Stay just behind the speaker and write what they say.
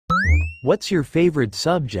What's your favorite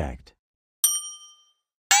subject?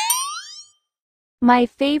 My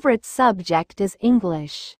favorite subject is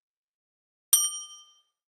English.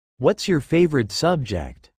 What's your favorite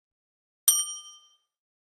subject?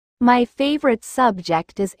 My favorite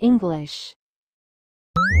subject is English.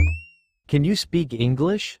 Can you speak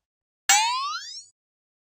English?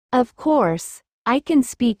 Of course, I can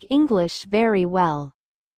speak English very well.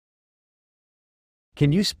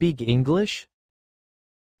 Can you speak English?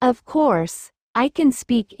 Of course, I can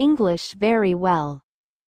speak English very well.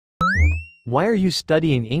 Why are you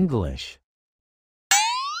studying English?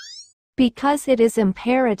 Because it is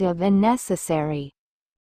imperative and necessary.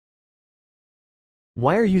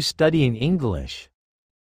 Why are you studying English?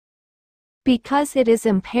 Because it is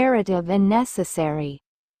imperative and necessary.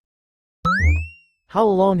 How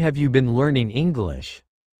long have you been learning English?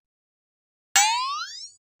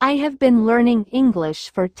 I have been learning English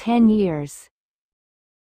for 10 years.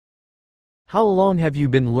 How long have you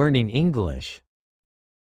been learning English?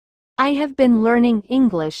 I have been learning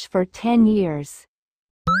English for 10 years.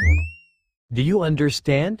 Do you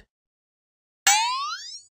understand?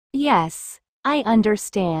 Yes, I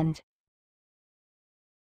understand.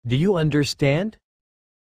 Do you understand?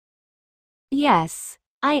 Yes,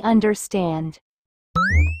 I understand.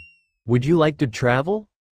 Would you like to travel?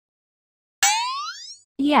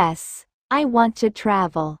 Yes, I want to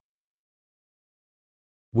travel.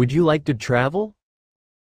 Would you like to travel?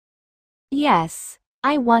 Yes,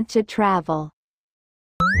 I want to travel.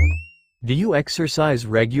 Do you exercise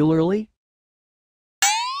regularly?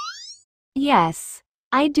 Yes,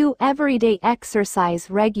 I do everyday exercise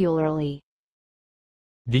regularly.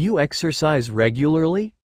 Do you exercise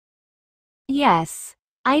regularly? Yes,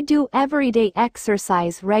 I do everyday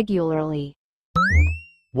exercise regularly.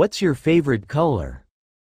 What's your favorite color?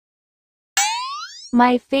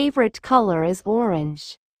 My favorite color is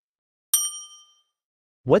orange.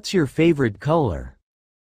 What's your favorite color?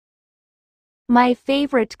 My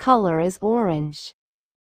favorite color is orange.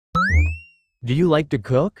 Do you like to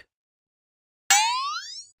cook?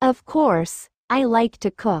 Of course, I like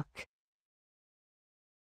to cook.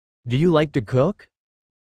 Do you like to cook?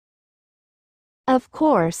 Of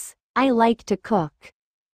course, I like to cook.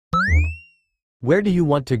 Where do you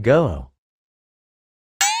want to go?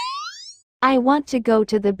 I want to go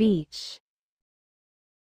to the beach.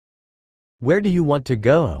 Where do you want to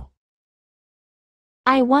go?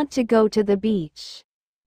 I want to go to the beach.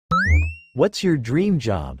 What's your dream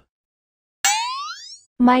job?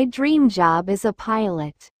 My dream job is a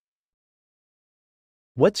pilot.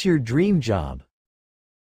 What's your dream job?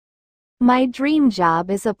 My dream job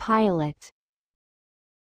is a pilot.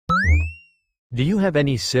 Do you have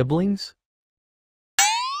any siblings?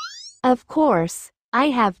 Of course, I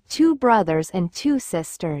have 2 brothers and 2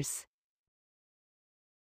 sisters.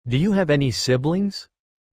 Do you have any siblings?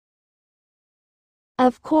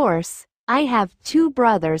 Of course, I have 2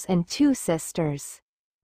 brothers and 2 sisters.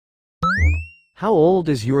 How old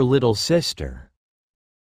is your little sister?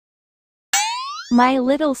 My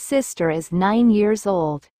little sister is 9 years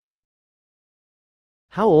old.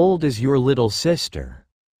 How old is your little sister?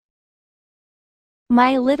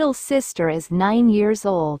 My little sister is 9 years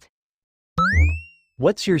old.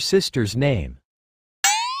 What's your sister's name?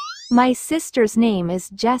 My sister's name is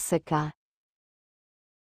Jessica.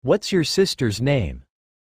 What's your sister's name?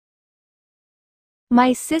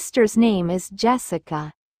 My sister's name is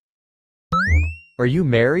Jessica. Are you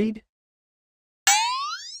married?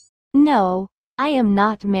 No, I am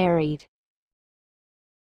not married.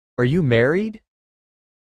 Are you married?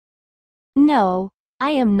 No,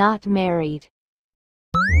 I am not married.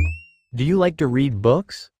 Do you like to read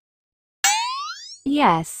books?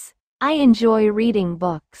 Yes, I enjoy reading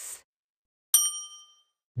books.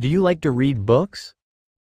 Do you like to read books?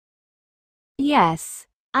 Yes,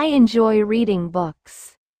 I enjoy reading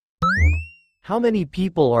books. How many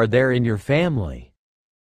people are there in your family?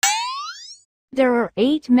 There are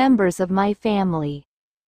 8 members of my family.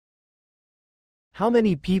 How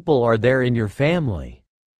many people are there in your family?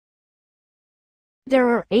 There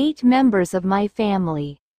are 8 members of my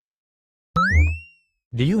family.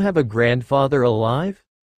 Do you have a grandfather alive?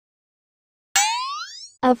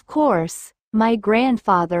 Of course, my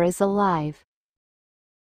grandfather is alive.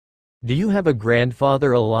 Do you have a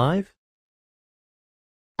grandfather alive?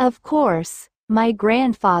 Of course, my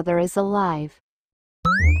grandfather is alive.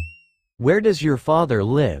 Where does your father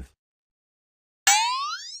live?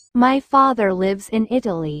 My father lives in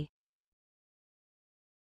Italy.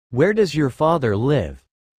 Where does your father live?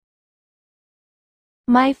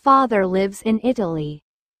 My father lives in Italy.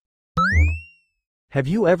 Have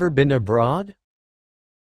you ever been abroad?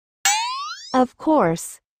 Of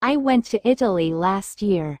course, I went to Italy last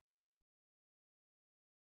year.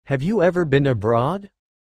 Have you ever been abroad?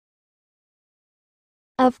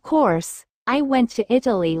 Of course, I went to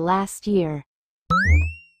Italy last year.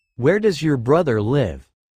 Where does your brother live?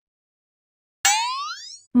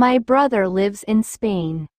 My brother lives in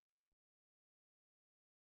Spain.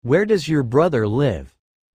 Where does your brother live?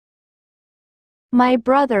 My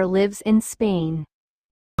brother lives in Spain.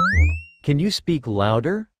 Can you speak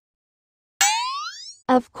louder?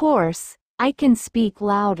 Of course, I can speak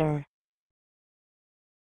louder.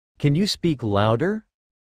 Can you speak louder?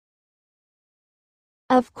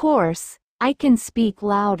 Of course, I can speak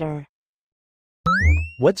louder.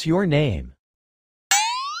 What's your name?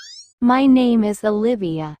 My name is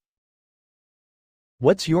Olivia.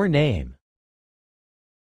 What's your name?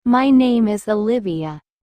 My name is Olivia.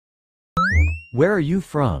 Where are you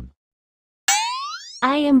from?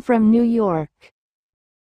 I am from New York.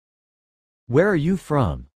 Where are you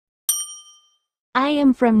from? I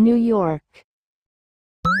am from New York.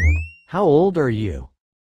 How old are you?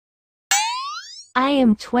 I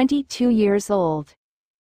am 22 years old.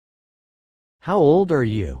 How old are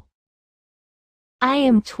you? I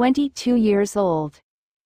am 22 years old.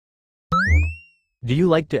 Do you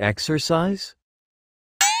like to exercise?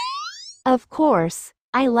 Of course,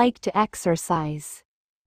 I like to exercise.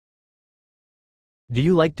 Do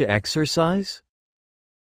you like to exercise?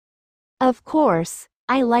 Of course,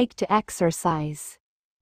 I like to exercise.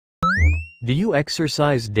 Do you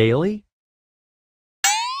exercise daily?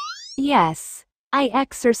 Yes, I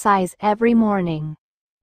exercise every morning.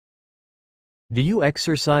 Do you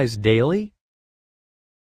exercise daily?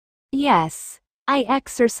 Yes, I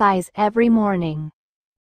exercise every morning.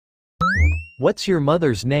 What's your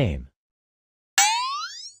mother's name?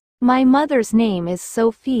 My mother's name is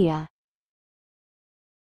Sophia.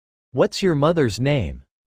 What's your mother's name?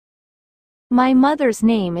 My mother's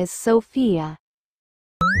name is Sophia.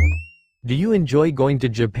 Do you enjoy going to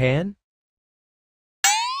Japan?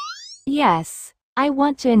 Yes, I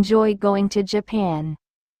want to enjoy going to Japan.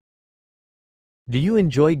 Do you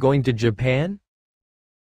enjoy going to Japan?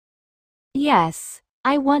 Yes,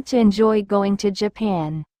 I want to enjoy going to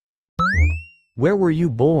Japan. Where were you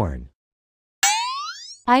born?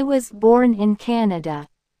 I was born in Canada.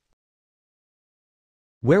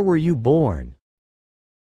 Where were you born?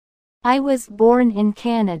 I was born in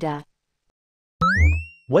Canada.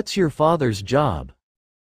 What's your father's job?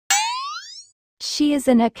 She is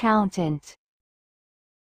an accountant.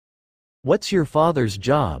 What's your father's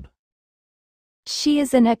job? She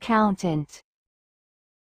is an accountant.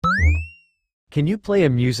 Can you play a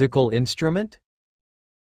musical instrument?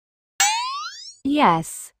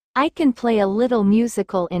 Yes, I can play a little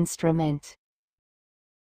musical instrument.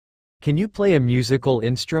 Can you play a musical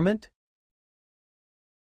instrument?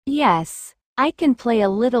 Yes, I can play a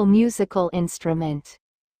little musical instrument.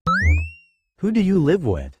 Who do you live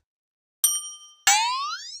with?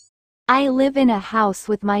 I live in a house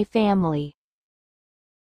with my family.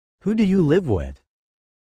 Who do you live with?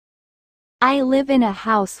 I live in a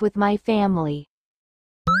house with my family.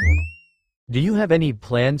 Do you have any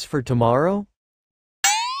plans for tomorrow?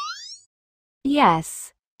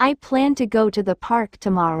 Yes, I plan to go to the park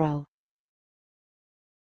tomorrow.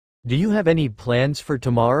 Do you have any plans for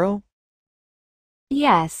tomorrow?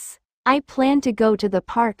 Yes, I plan to go to the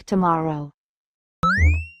park tomorrow.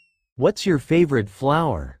 What's your favorite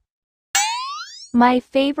flower? My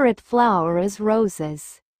favorite flower is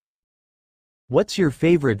roses. What's your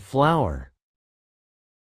favorite flower?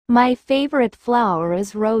 My favorite flower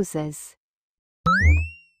is roses.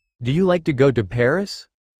 Do you like to go to Paris?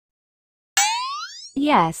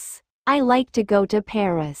 Yes, I like to go to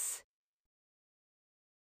Paris.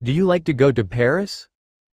 Do you like to go to Paris?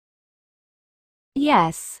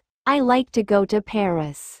 Yes, I like to go to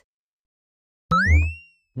Paris.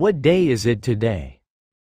 What day is it today?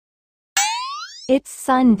 It's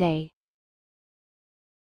Sunday.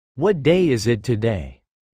 What day is it today?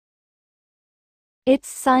 It's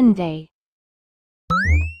Sunday.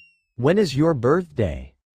 When is your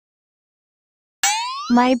birthday?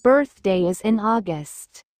 My birthday is in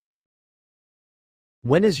August.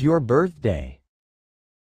 When is your birthday?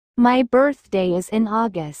 My birthday is in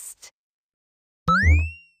August.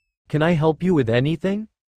 Can I help you with anything?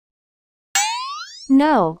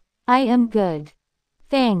 No, I am good.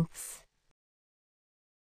 Thanks.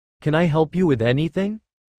 Can I help you with anything?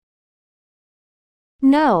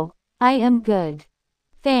 No, I am good.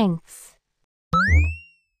 Thanks.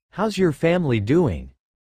 How's your family doing?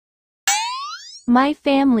 My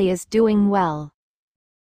family is doing well.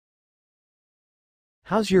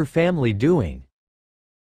 How's your family doing?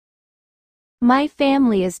 My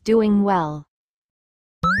family is doing well.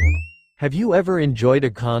 Have you ever enjoyed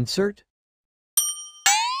a concert?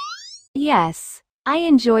 Yes, I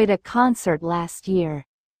enjoyed a concert last year.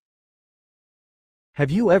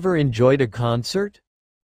 Have you ever enjoyed a concert?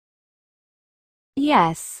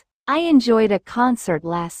 Yes, I enjoyed a concert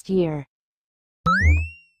last year.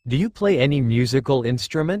 Do you play any musical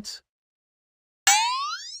instruments?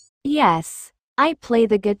 Yes, I play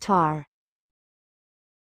the guitar.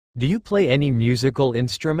 Do you play any musical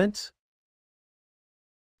instruments?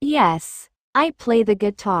 Yes, I play the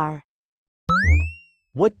guitar.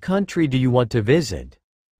 What country do you want to visit?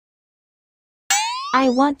 I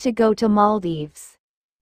want to go to Maldives.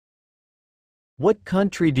 What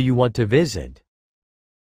country do you want to visit?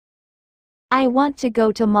 I want to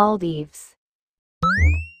go to Maldives.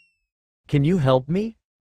 Can you help me?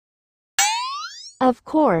 Of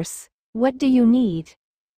course, what do you need?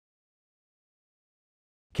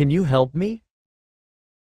 Can you help me?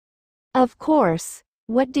 Of course,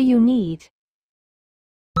 what do you need?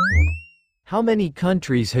 How many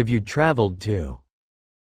countries have you traveled to?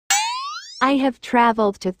 I have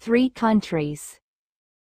traveled to 3 countries.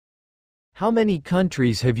 How many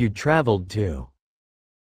countries have you traveled to?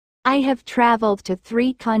 I have traveled to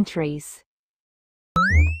 3 countries.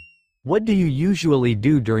 What do you usually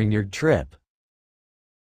do during your trip?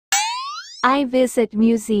 I visit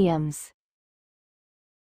museums.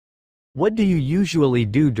 What do you usually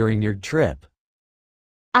do during your trip?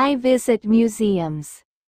 I visit museums.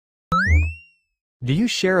 Do you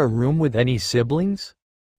share a room with any siblings?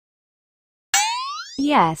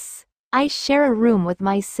 Yes, I share a room with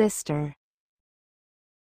my sister.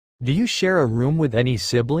 Do you share a room with any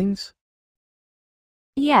siblings?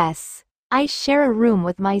 Yes, I share a room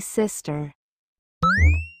with my sister.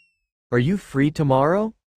 Are you free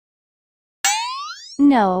tomorrow?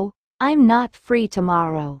 No, I'm not free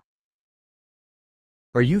tomorrow.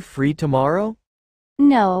 Are you free tomorrow?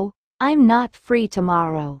 No, I'm not free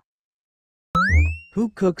tomorrow. Who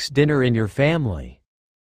cooks dinner in your family?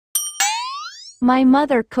 My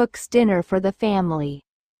mother cooks dinner for the family.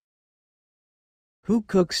 Who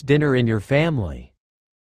cooks dinner in your family?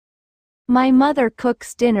 My mother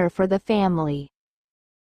cooks dinner for the family.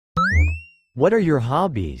 What are your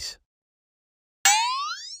hobbies?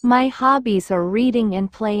 My hobbies are reading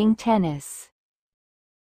and playing tennis.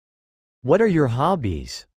 What are your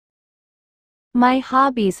hobbies? My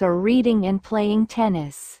hobbies are reading and playing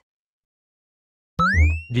tennis.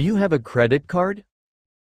 Do you have a credit card?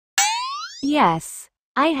 Yes,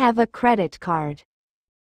 I have a credit card.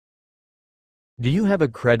 Do you have a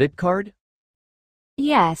credit card?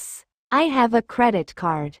 Yes, I have a credit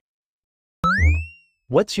card.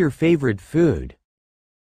 What's your favorite food?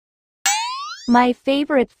 My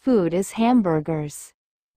favorite food is hamburgers.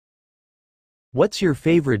 What's your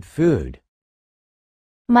favorite food?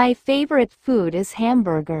 My favorite food is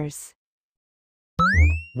hamburgers.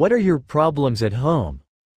 What are your problems at home?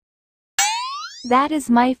 That is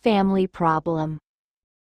my family problem.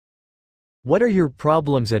 What are your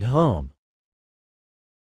problems at home?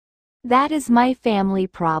 That is my family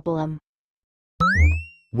problem.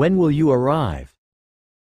 When will you arrive?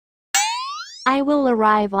 I will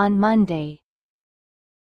arrive on Monday.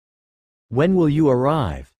 When will you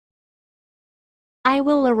arrive? I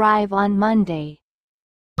will arrive on Monday.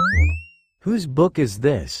 Whose book is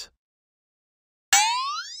this?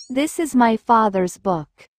 This is my father's book.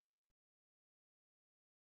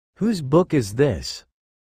 Whose book is this?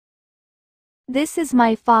 This is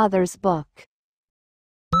my father's book.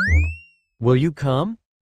 Will you come?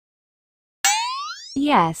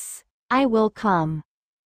 Yes, I will come.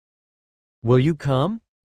 Will you come?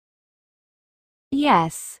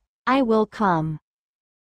 Yes, I will come.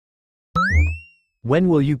 When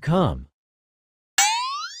will you come?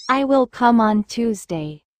 I will come on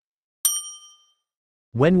Tuesday.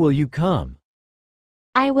 When will you come?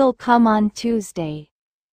 I will come on Tuesday.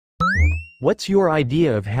 What's your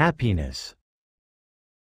idea of happiness?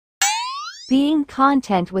 Being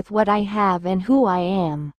content with what I have and who I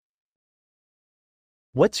am.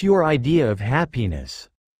 What's your idea of happiness?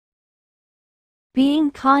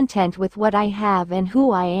 Being content with what I have and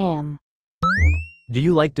who I am. Do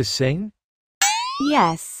you like to sing?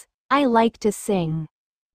 Yes, I like to sing.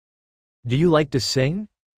 Do you like to sing?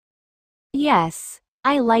 Yes,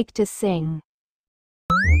 I like to sing.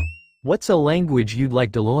 What's a language you'd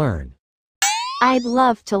like to learn? I'd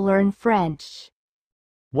love to learn French.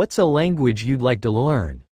 What's a language you'd like to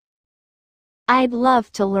learn? I'd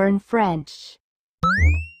love to learn French.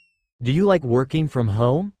 Do you like working from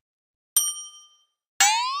home?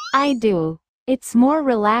 I do. It's more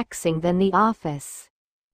relaxing than the office.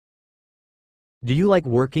 Do you like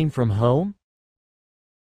working from home?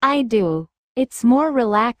 I do. It's more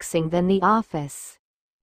relaxing than the office.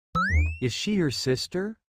 Is she your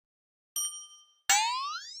sister?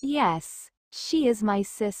 Yes, she is my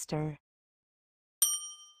sister.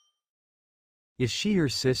 Is she your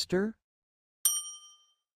sister?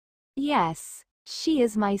 Yes, she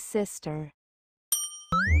is my sister.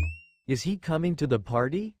 Is he coming to the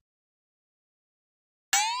party?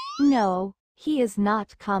 No, he is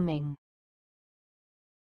not coming.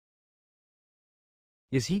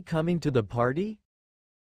 Is he coming to the party?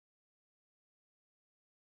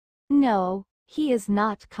 No, he is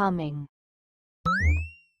not coming.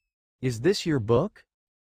 Is this your book?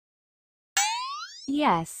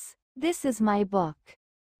 Yes, this is my book.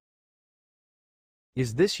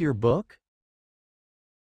 Is this your book?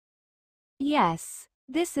 Yes,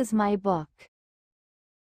 this is my book.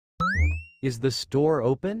 Is the store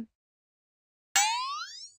open?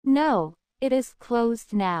 No, it is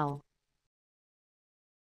closed now.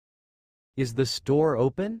 Is the store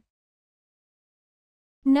open?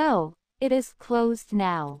 No, it is closed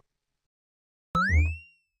now.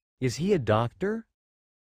 Is he a doctor?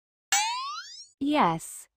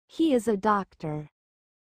 Yes, he is a doctor.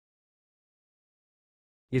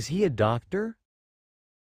 Is he a doctor?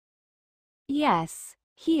 Yes,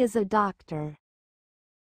 he is a doctor.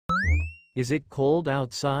 Is it cold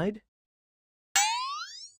outside?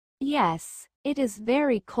 Yes, it is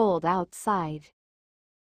very cold outside.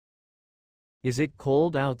 Is it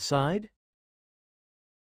cold outside?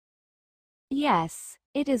 Yes,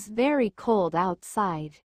 it is very cold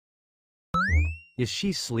outside. Is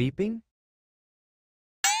she sleeping?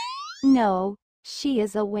 No, she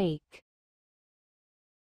is awake.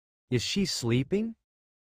 Is she sleeping?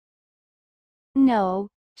 No,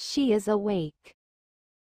 she is awake.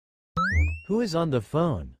 Who is on the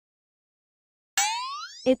phone?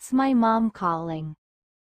 It's my mom calling.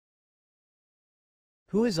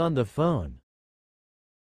 Who is on the phone?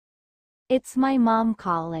 It's my mom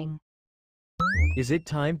calling. Is it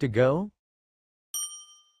time to go?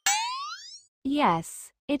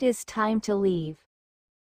 Yes, it is time to leave.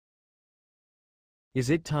 Is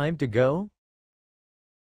it time to go?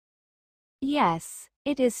 Yes,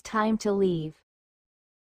 it is time to leave.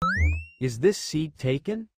 Is this seat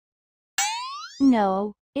taken?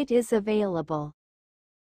 No, it is available.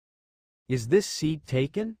 Is this seat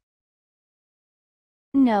taken?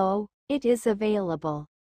 No, it is available.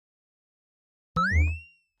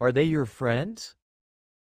 Are they your friends?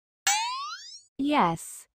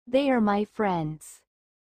 Yes, they are my friends.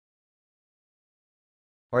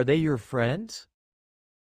 Are they your friends?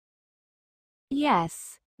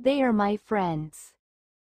 Yes, they are my friends.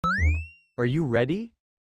 Are you ready?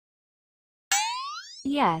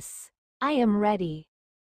 Yes, I am ready.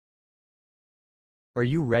 Are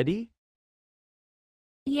you ready?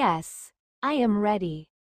 Yes, I am ready.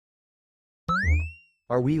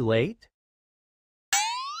 Are we late?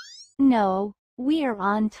 No, we are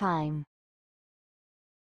on time.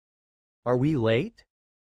 Are we late?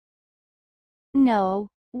 No,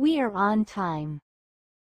 we are on time.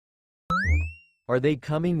 Are they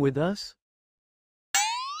coming with us?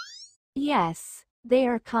 Yes, they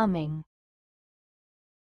are coming.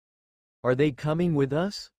 Are they coming with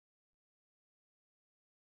us?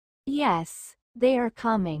 Yes, they are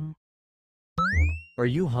coming. Are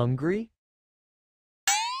you hungry?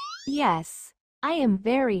 Yes, I am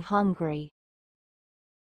very hungry.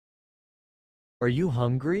 Are you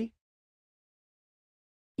hungry?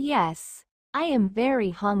 Yes, I am very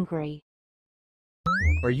hungry.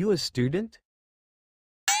 Are you a student?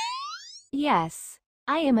 Yes,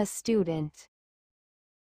 I am a student.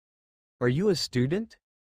 Are you a student?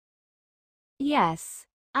 Yes,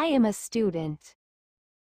 I am a student.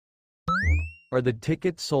 Are the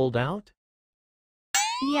tickets sold out?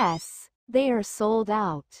 Yes, they are sold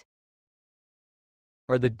out.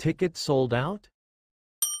 Are the tickets sold out?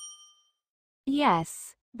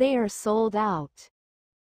 Yes, they are sold out.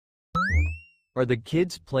 Are the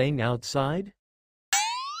kids playing outside?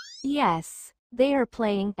 Yes, they are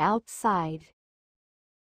playing outside.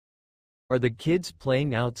 Are the kids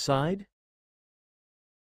playing outside?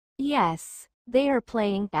 Yes, they are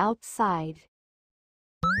playing outside.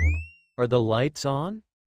 Are the lights on?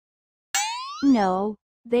 No,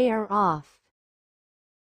 they are off.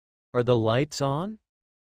 Are the lights on?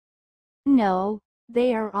 No,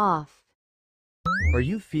 they are off. Are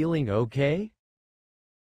you feeling okay?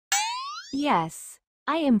 Yes,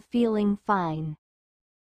 I am feeling fine.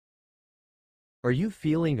 Are you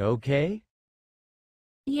feeling okay?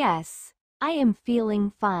 Yes, I am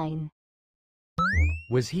feeling fine.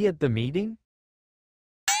 Was he at the meeting?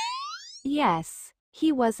 Yes,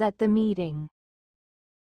 he was at the meeting.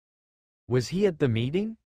 Was he at the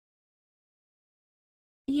meeting?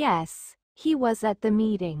 Yes, he was at the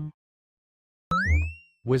meeting.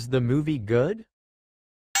 Was the movie good?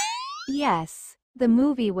 Yes, the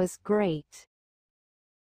movie was great.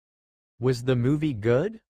 Was the movie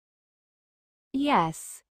good?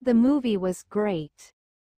 Yes, the movie was great.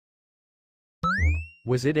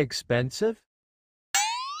 Was it expensive?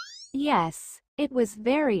 Yes, it was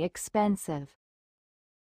very expensive.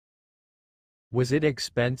 Was it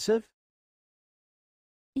expensive?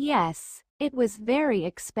 Yes, it was very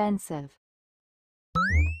expensive.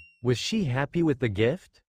 Was she happy with the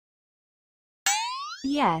gift?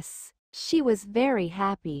 Yes, she was very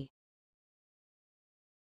happy.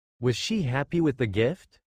 Was she happy with the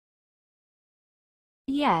gift?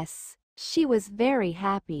 Yes, she was very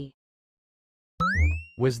happy.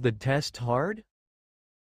 Was the test hard?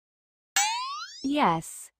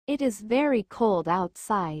 Yes, it is very cold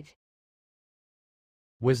outside.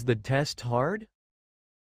 Was the test hard?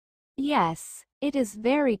 Yes, it is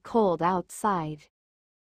very cold outside.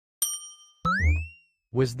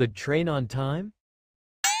 Was the train on time?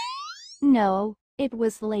 No, it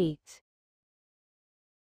was late.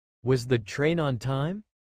 Was the train on time?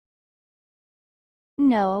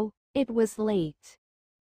 No, it was late.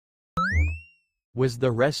 Was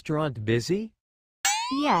the restaurant busy?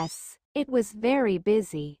 Yes, it was very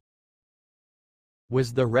busy.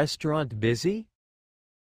 Was the restaurant busy?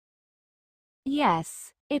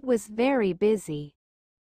 Yes, it was very busy.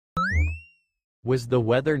 Was the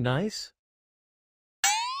weather nice?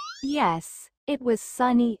 Yes, it was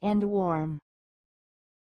sunny and warm.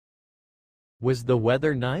 Was the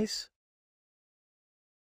weather nice?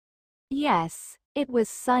 Yes, it was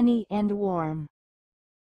sunny and warm.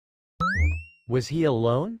 Was he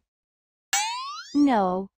alone?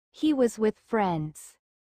 No, he was with friends.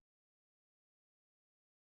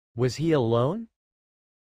 Was he alone?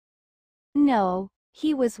 No,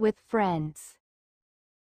 he was with friends.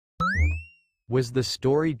 Was the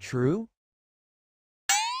story true?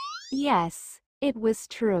 Yes, it was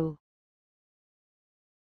true.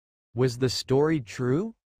 Was the story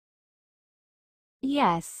true?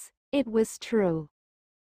 Yes, it was true.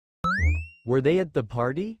 Were they at the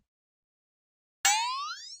party?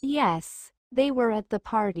 Yes, they were at the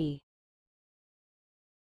party.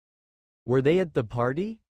 Were they at the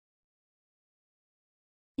party?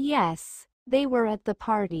 Yes, they were at the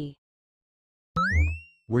party.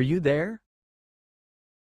 Were you there?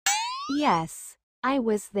 Yes, I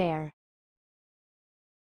was there.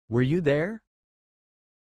 Were you there?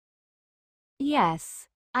 Yes,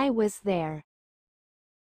 I was there.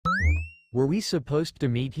 Were we supposed to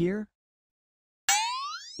meet here?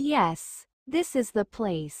 Yes, this is the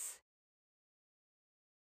place.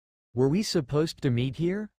 Were we supposed to meet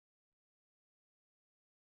here?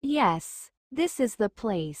 Yes, this is the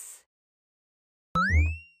place.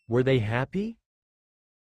 Were they happy?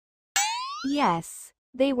 Yes,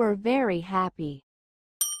 they were very happy.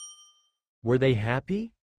 Were they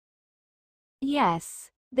happy?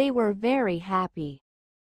 Yes, they were very happy.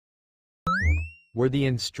 Were the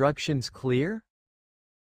instructions clear?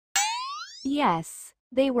 Yes,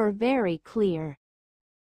 they were very clear.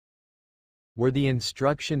 Were the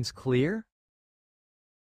instructions clear?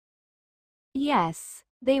 Yes,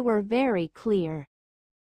 they were very clear.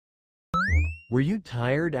 Were you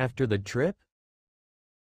tired after the trip?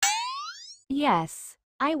 Yes,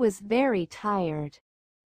 I was very tired.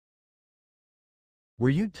 Were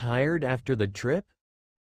you tired after the trip?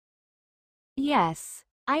 Yes,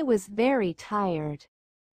 I was very tired.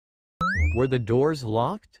 Were the doors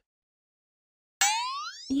locked?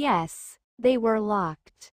 Yes, they were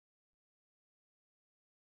locked.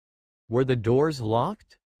 Were the doors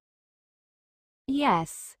locked?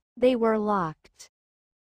 Yes, they were locked.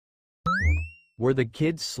 Were the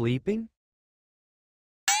kids sleeping?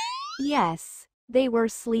 Yes, they were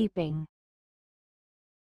sleeping.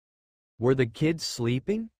 Were the kids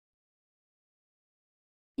sleeping?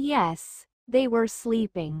 Yes, they were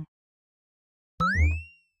sleeping.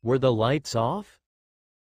 Were the lights off?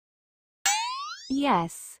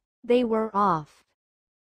 Yes, they were off.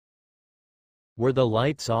 Were the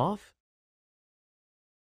lights off?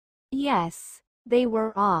 Yes, they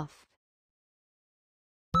were off.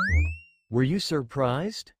 Were you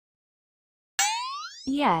surprised?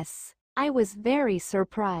 Yes, I was very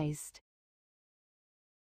surprised.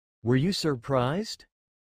 Were you surprised?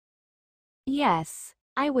 Yes,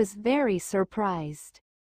 I was very surprised.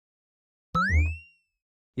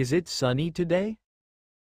 Is it sunny today?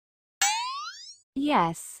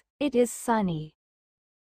 Yes, it is sunny.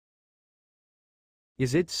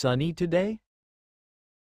 Is it sunny today?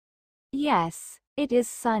 Yes, it is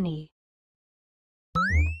sunny.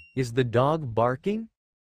 Is the dog barking?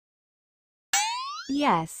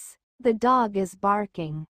 Yes, the dog is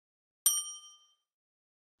barking.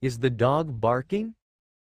 Is the dog barking?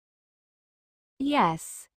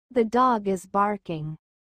 Yes, the dog is barking.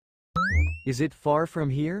 Is it far from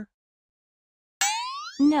here?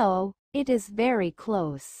 No, it is very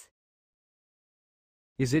close.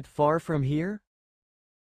 Is it far from here?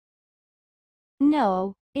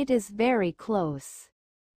 No, it is very close.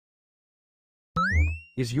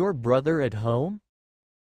 Is your brother at home?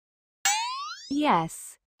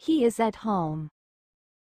 Yes, he is at home.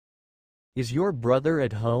 Is your brother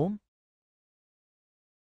at home?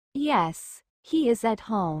 Yes, he is at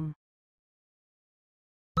home.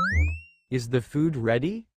 Is the food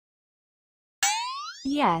ready?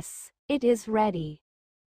 Yes, it is ready.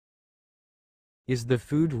 Is the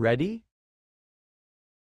food ready?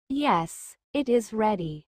 Yes, it is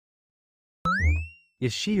ready.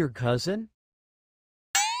 Is she your cousin?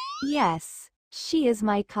 Yes, she is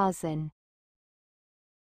my cousin.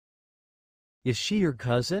 Is she your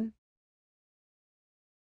cousin?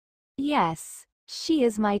 Yes, she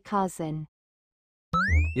is my cousin.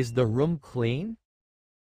 Is the room clean?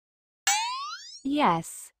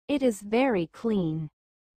 Yes, it is very clean.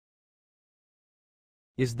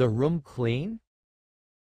 Is the room clean?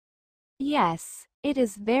 Yes, it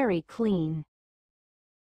is very clean.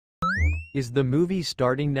 Is the movie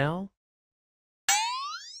starting now?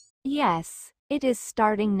 Yes, it is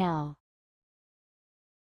starting now.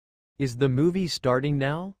 Is the movie starting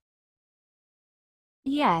now?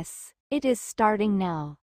 Yes, it is starting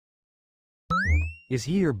now. Is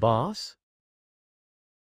he your boss?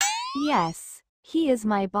 Yes, he is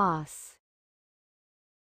my boss.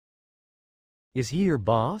 Is he your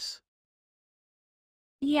boss?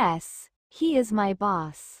 Yes, he is my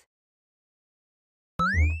boss.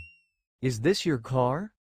 Is this your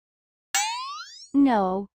car?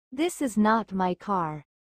 No, this is not my car.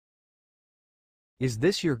 Is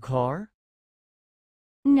this your car?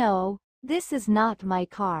 No, this is not my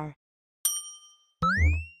car.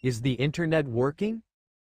 Is the internet working?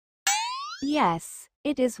 Yes,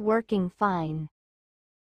 it is working fine.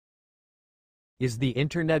 Is the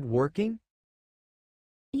internet working?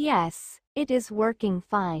 Yes, it is working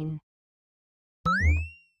fine.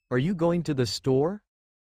 Are you going to the store?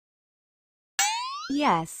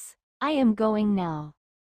 Yes, I am going now.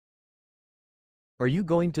 Are you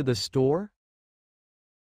going to the store?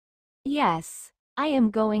 Yes, I am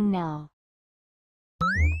going now.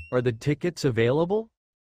 Are the tickets available?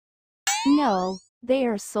 No, they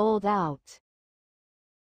are sold out.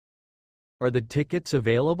 Are the tickets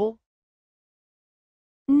available?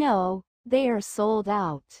 No, they are sold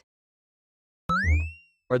out.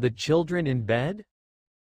 Are the children in bed?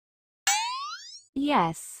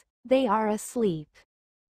 Yes, they are asleep.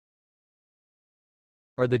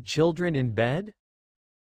 Are the children in bed?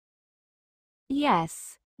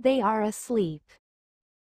 Yes, they are asleep.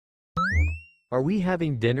 Are we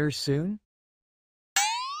having dinner soon?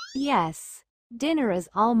 Yes, dinner is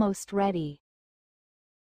almost ready.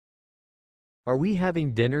 Are we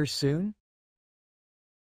having dinner soon?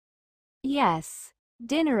 Yes,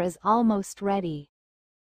 dinner is almost ready.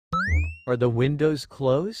 Are the windows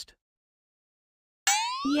closed?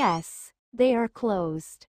 Yes, they are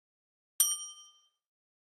closed.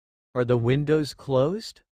 Are the windows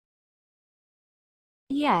closed?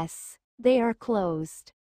 Yes, they are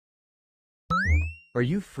closed. Are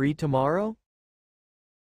you free tomorrow?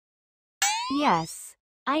 Yes,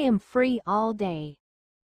 I am free all day.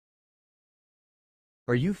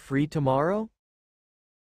 Are you free tomorrow?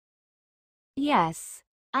 Yes,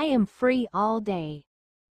 I am free all day.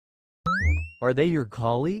 Are they your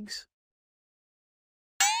colleagues?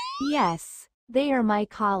 Yes, they are my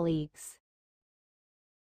colleagues.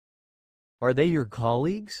 Are they your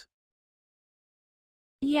colleagues?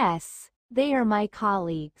 Yes, they are my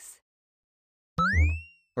colleagues.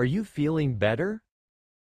 Are you feeling better?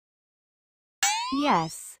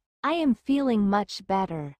 Yes, I am feeling much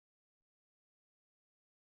better.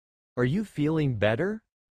 Are you feeling better?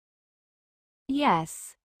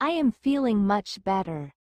 Yes, I am feeling much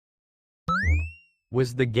better.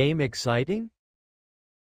 Was the game exciting?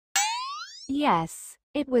 Yes,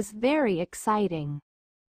 it was very exciting.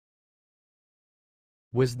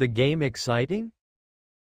 Was the game exciting?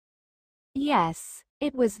 Yes,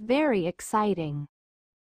 it was very exciting.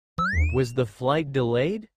 Was the flight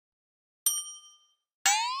delayed?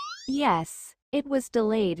 Yes, it was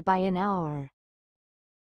delayed by an hour.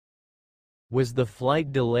 Was the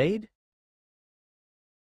flight delayed?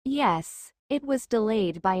 Yes, it was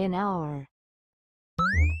delayed by an hour.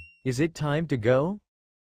 Is it time to go?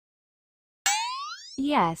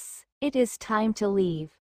 Yes, it is time to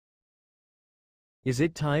leave. Is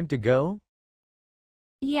it time to go?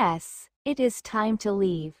 Yes, it is time to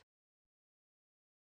leave.